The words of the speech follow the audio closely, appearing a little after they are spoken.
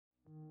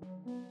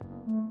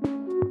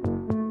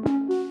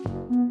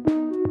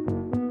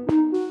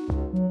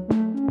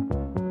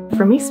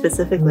for me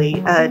specifically,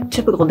 a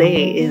typical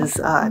day is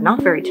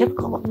not very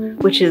typical,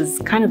 which is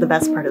kind of the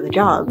best part of the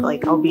job.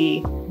 Like, I'll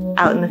be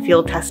out in the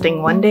field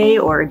testing one day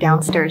or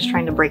downstairs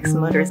trying to break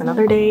some motors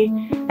another day,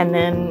 and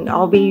then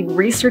I'll be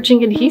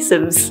researching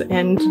adhesives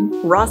and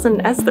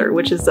rosin ester,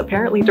 which is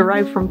apparently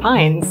derived from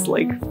pines,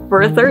 like,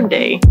 for a third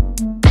day.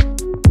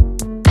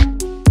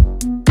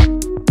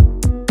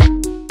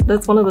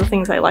 That's one of the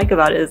things I like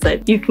about it, is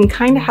that you can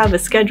kind of have a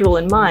schedule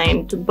in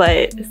mind,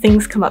 but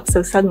things come up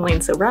so suddenly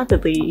and so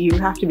rapidly, you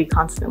have to be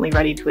constantly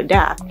ready to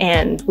adapt.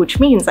 And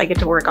which means I get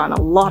to work on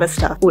a lot of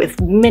stuff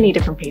with many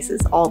different paces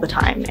all the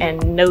time,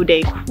 and no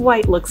day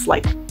quite looks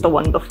like the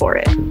one before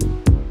it.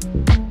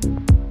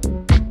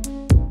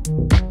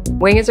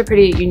 Wing is a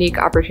pretty unique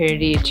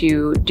opportunity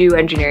to do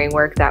engineering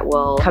work that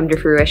will come to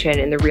fruition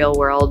in the real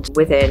world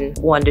within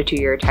 1 to 2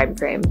 year time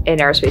frame. In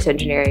aerospace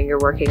engineering, you're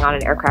working on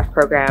an aircraft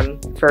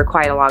program for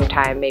quite a long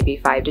time, maybe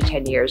 5 to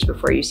 10 years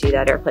before you see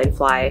that airplane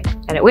fly.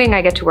 And at Wing,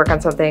 I get to work on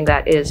something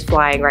that is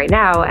flying right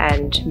now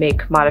and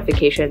make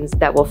modifications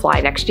that will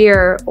fly next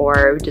year,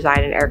 or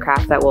design an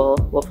aircraft that will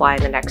fly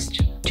in the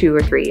next 2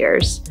 or 3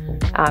 years.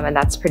 And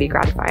that's pretty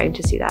gratifying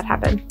to see that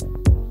happen.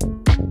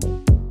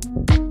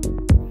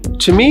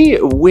 To me,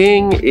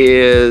 Wing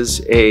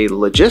is a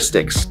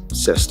logistics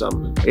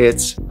system.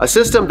 It's a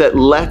system that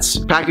lets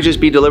packages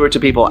be delivered to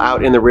people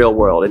out in the real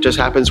world. It just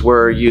happens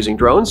we're using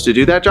drones to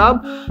do that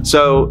job.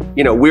 So,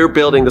 we're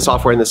building the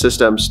software and the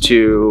systems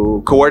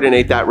to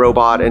coordinate that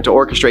robot and to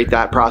orchestrate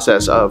that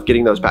process of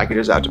getting those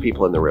packages out to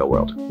people in the real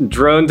world.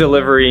 Drone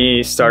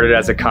delivery started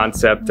as a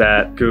concept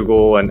at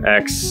Google and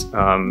X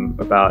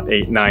about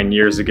 8-9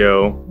 years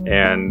ago,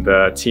 and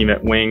the team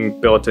at Wing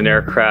built an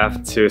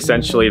aircraft to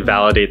essentially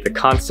validate the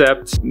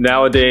concept.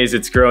 Nowadays,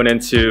 it's grown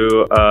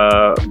into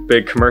a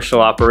big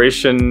commercial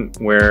operation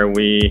where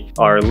we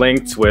are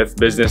linked with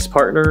business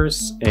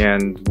partners,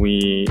 and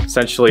we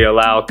essentially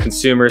allow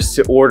consumers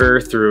to order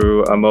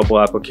through a mobile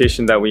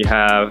application that we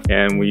have,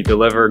 and we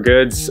deliver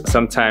goods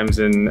sometimes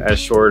in as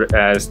short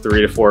as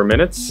 3 to 4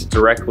 minutes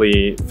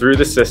directly through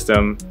the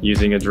system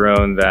using a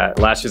drone that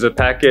latches a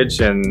package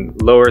and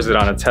lowers it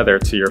on a tether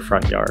to your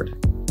front yard.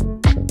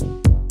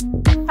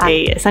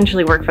 I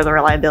essentially work for the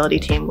reliability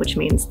team, which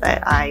means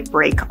that I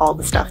break all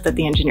the stuff that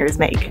the engineers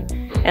make,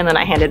 and then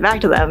I hand it back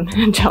to them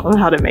and tell them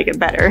how to make it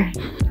better.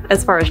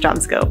 As far as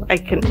jobs go, I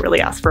couldn't really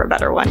ask for a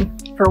better one.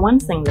 For one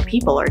thing, the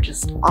people are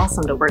just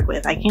awesome to work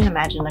with. I can't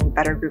imagine a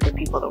better group of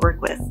people to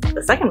work with.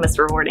 The second most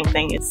rewarding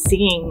thing is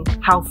seeing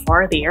how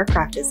far the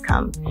aircraft has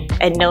come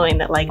and knowing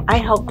that, like, I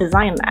helped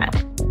design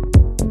that.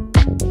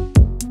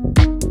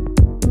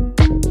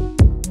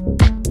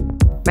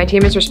 My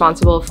team is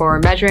responsible for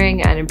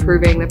measuring and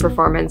improving the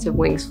performance of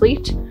Wing's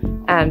fleet,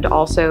 and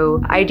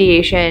also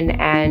ideation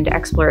and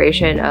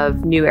exploration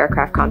of new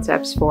aircraft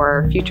concepts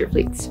for future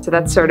fleets. So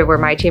that's sort of where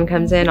my team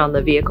comes in on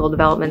the vehicle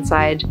development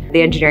side.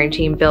 The engineering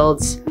team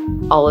builds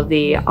all of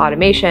the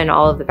automation,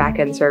 all of the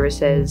back-end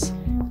services.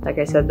 Like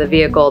I said, the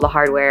vehicle, the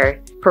hardware,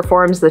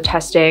 performs the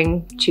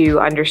testing to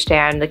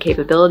understand the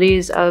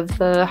capabilities of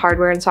the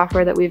hardware and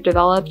software that we've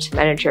developed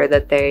and ensure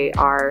that they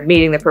are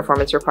meeting the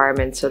performance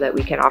requirements so that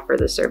we can offer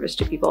the service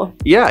to people.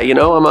 Yeah,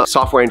 I'm a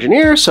software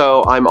engineer,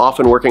 so I'm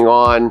often working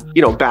on,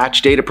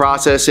 batch data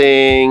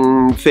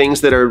processing,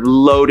 things that are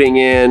loading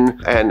in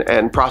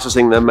and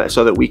processing them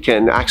so that we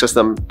can access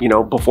them,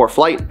 before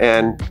flight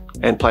and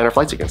plan our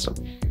flights against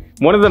them.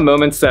 One of the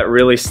moments that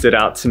really stood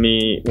out to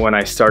me when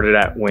I started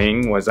at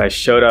Wing was I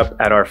showed up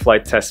at our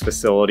flight test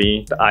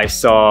facility. I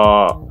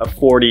saw a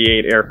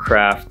 48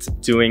 aircraft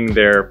doing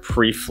their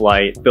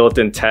pre-flight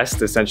built-in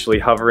test, essentially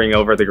hovering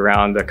over the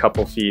ground a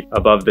couple feet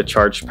above the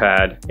charge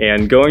pad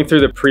and going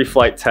through the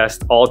pre-flight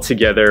test all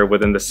together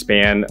within the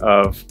span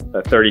of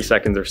 30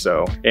 seconds or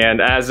so. And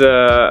as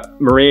a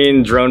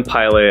Marine drone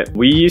pilot,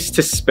 we used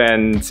to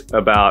spend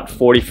about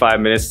 45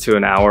 minutes to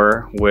an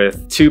hour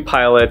with 2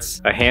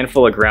 pilots, a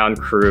handful of ground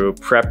crew,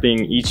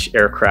 prepping each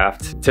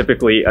aircraft,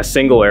 typically a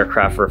single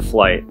aircraft for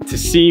flight. To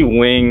see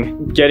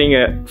Wing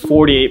getting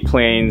 48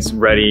 planes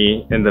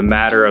ready in the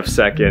matter of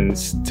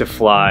seconds to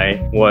fly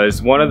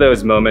was one of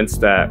those moments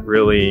that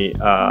really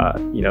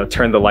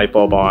turned the light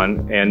bulb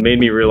on and made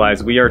me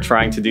realize we are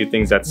trying to do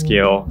things at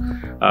scale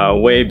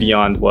way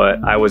beyond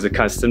what I was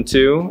accustomed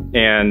to,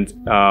 and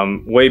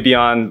way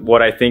beyond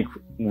what I think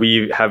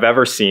we have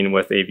ever seen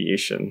with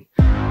aviation.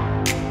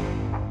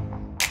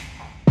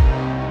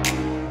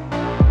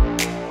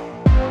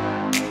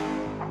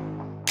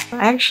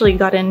 I actually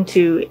got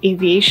into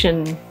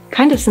aviation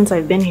kind of since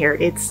I've been here.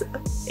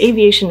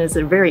 Aviation is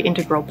a very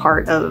integral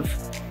part of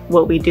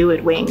what we do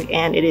at Wing,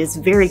 and it is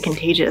very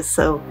contagious.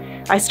 So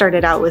I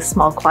started out with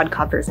small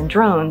quadcopters and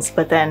drones,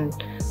 but then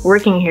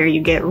working here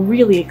you get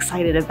really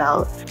excited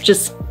about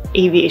just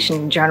aviation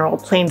in general,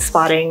 plane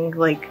spotting,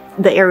 like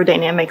the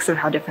aerodynamics of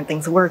how different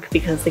things work,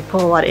 because they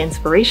pull a lot of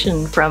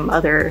inspiration from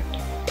other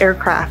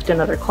aircraft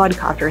and other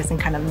quadcopters and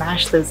kind of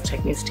mash those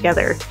techniques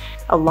together.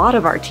 A lot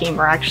of our team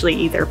are actually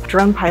either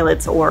drone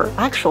pilots or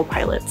actual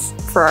pilots.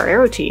 For our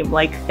aero team,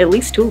 like at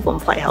least 2 of them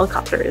fly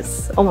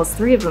helicopters. Almost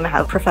 3 of them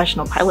have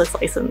professional pilot's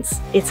license.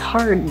 It's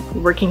hard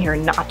working here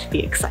not to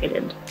be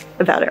excited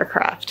about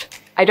aircraft.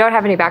 I don't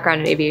have any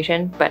background in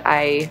aviation, but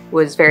I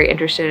was very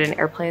interested in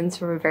airplanes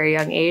from a very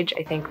young age.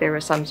 I think there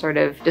was some sort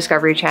of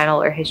Discovery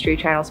Channel or History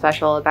Channel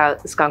special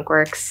about the Skunk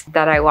Works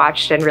that I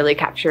watched and really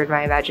captured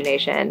my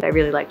imagination. I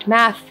really liked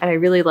math and I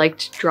really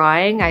liked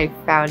drawing. I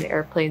found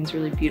airplanes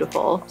really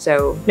beautiful.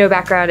 So no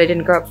background, I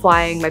didn't grow up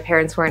flying. My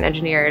parents weren't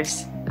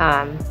engineers,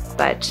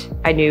 but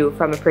I knew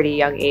from a pretty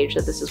young age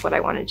that this is what I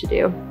wanted to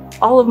do.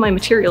 All of my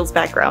materials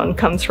background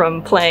comes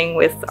from playing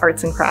with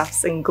arts and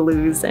crafts and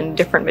glues and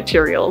different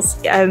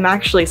materials. I'm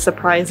actually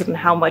surprised in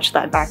how much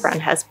that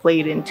background has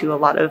played into a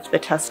lot of the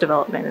test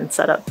development and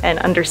setup, and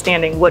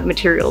understanding what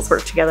materials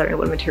work together and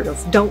what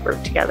materials don't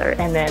work together.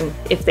 And then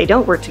if they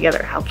don't work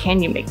together, how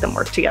can you make them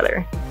work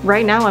together?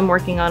 Right now I'm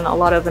working on a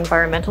lot of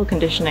environmental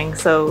conditioning,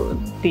 so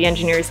the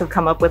engineers have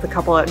come up with a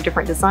couple of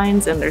different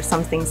designs, and there's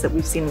some things that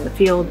we've seen in the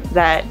field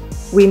that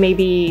we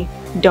maybe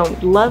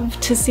don't love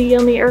to see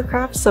on the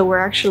aircraft, so we're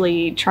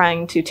actually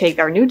trying to take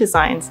our new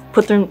designs,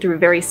 put them through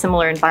very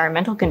similar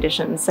environmental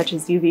conditions such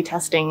as UV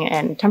testing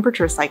and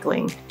temperature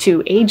cycling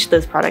to age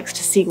those products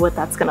to see what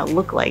that's going to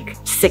look like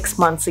 6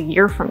 months, a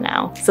year from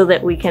now, so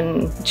that we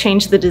can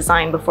change the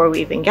design before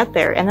we even get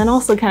there, and then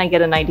also kind of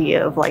get an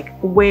idea of like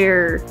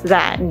where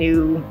that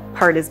new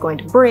part is going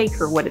to break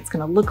or what it's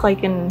going to look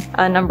like in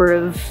a number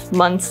of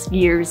months,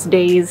 years,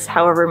 days,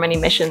 however many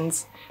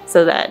missions,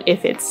 so that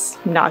if it's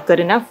not good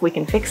enough, we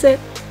can fix it.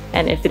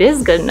 And if it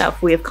is good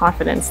enough, we have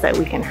confidence that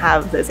we can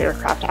have those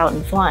aircraft out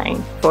and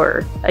flying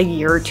for a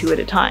year or 2 at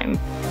a time.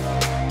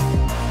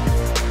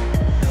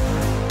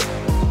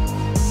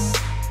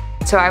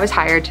 So I was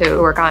hired to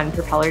work on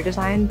propeller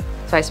design.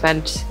 So I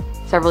spent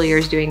several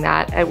years doing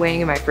that at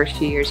Wing in my first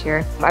few years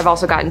here. I've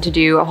also gotten to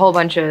do a whole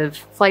bunch of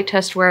flight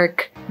test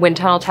work, wind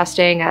tunnel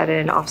testing at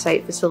an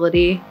offsite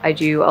facility. I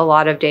do a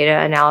lot of data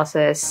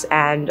analysis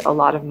and a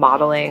lot of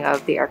modeling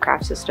of the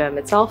aircraft system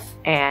itself.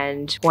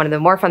 And one of the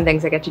more fun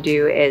things I get to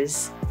do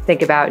is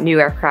think about new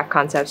aircraft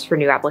concepts for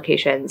new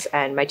applications.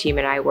 And my team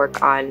and I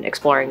work on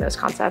exploring those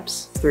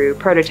concepts through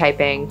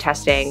prototyping,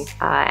 testing,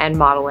 and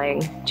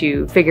modeling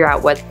to figure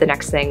out what the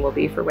next thing will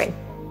be for Wing.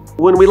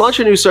 When we launch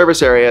a new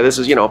service area, this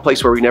is, a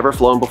place where we've never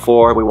flown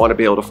before, we want to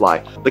be able to fly.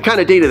 The kind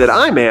of data that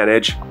I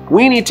manage,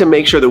 we need to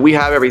make sure that we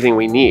have everything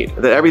we need,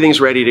 that everything's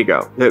ready to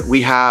go, that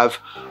we have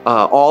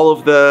all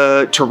of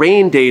the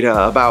terrain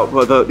data about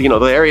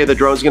the area the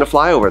drone's going to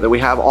fly over, that we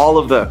have all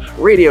of the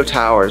radio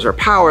towers or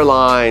power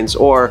lines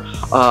or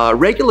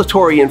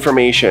regulatory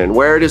information.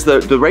 Where does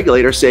the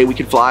regulator say we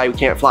can fly, we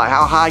can't fly,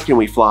 how high can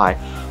we fly?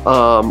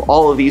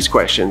 All of these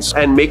questions,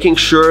 and making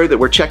sure that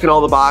we're checking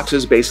all the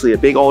boxes, basically a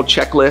big old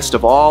checklist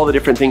of all the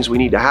different things we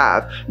need to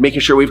have, making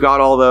sure we've got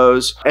all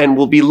those, and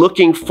we'll be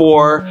looking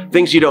for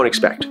things you don't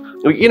expect.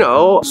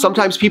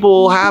 Sometimes people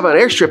will have an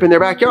airstrip in their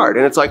backyard,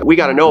 and it's like, we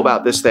got to know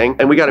about this thing,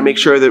 and we got to make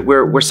sure that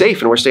we're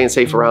safe and we're staying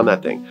safe around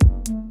that thing.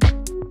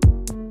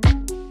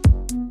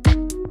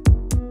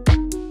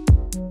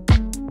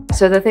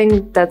 So the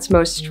thing that's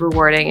most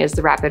rewarding is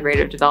the rapid rate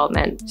of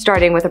development.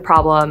 Starting with a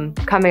problem,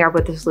 coming up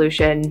with a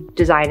solution,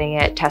 designing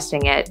it,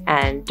 testing it,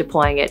 and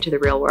deploying it to the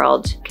real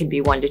world can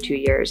be 1 to 2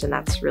 years, and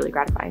that's really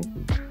gratifying.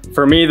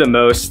 For me, the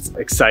most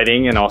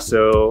exciting and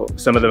also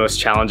some of the most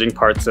challenging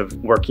parts of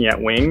working at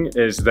Wing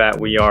is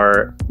that we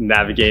are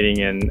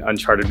navigating in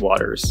uncharted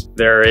waters.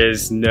 There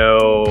is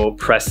no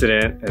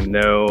precedent and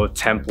no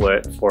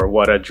template for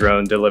what a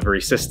drone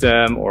delivery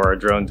system or a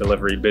drone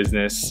delivery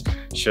business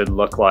should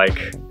look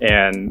like.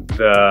 And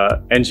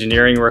the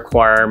engineering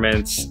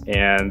requirements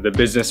and the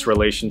business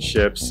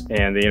relationships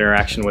and the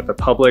interaction with the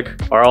public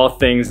are all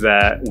things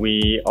that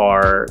we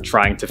are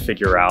trying to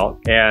figure out.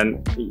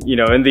 And,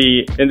 in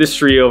the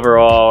industry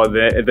overall,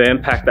 the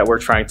impact that we're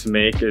trying to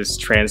make is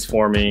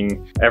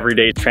transforming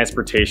everyday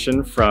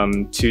transportation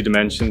from 2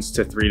 dimensions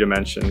to 3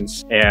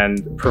 dimensions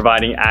and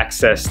providing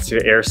access to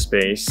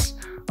airspace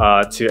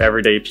to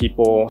everyday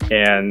people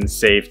and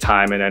save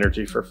time and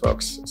energy for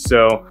folks.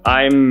 So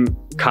I'm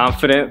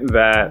confident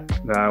that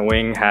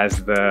Wing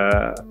has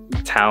the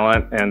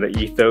talent and the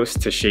ethos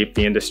to shape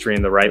the industry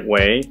in the right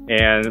way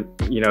and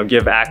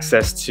give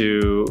access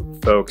to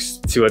folks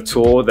to a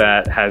tool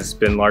that has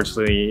been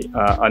largely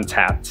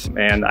untapped,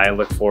 and I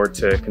look forward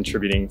to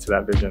contributing to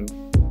that vision.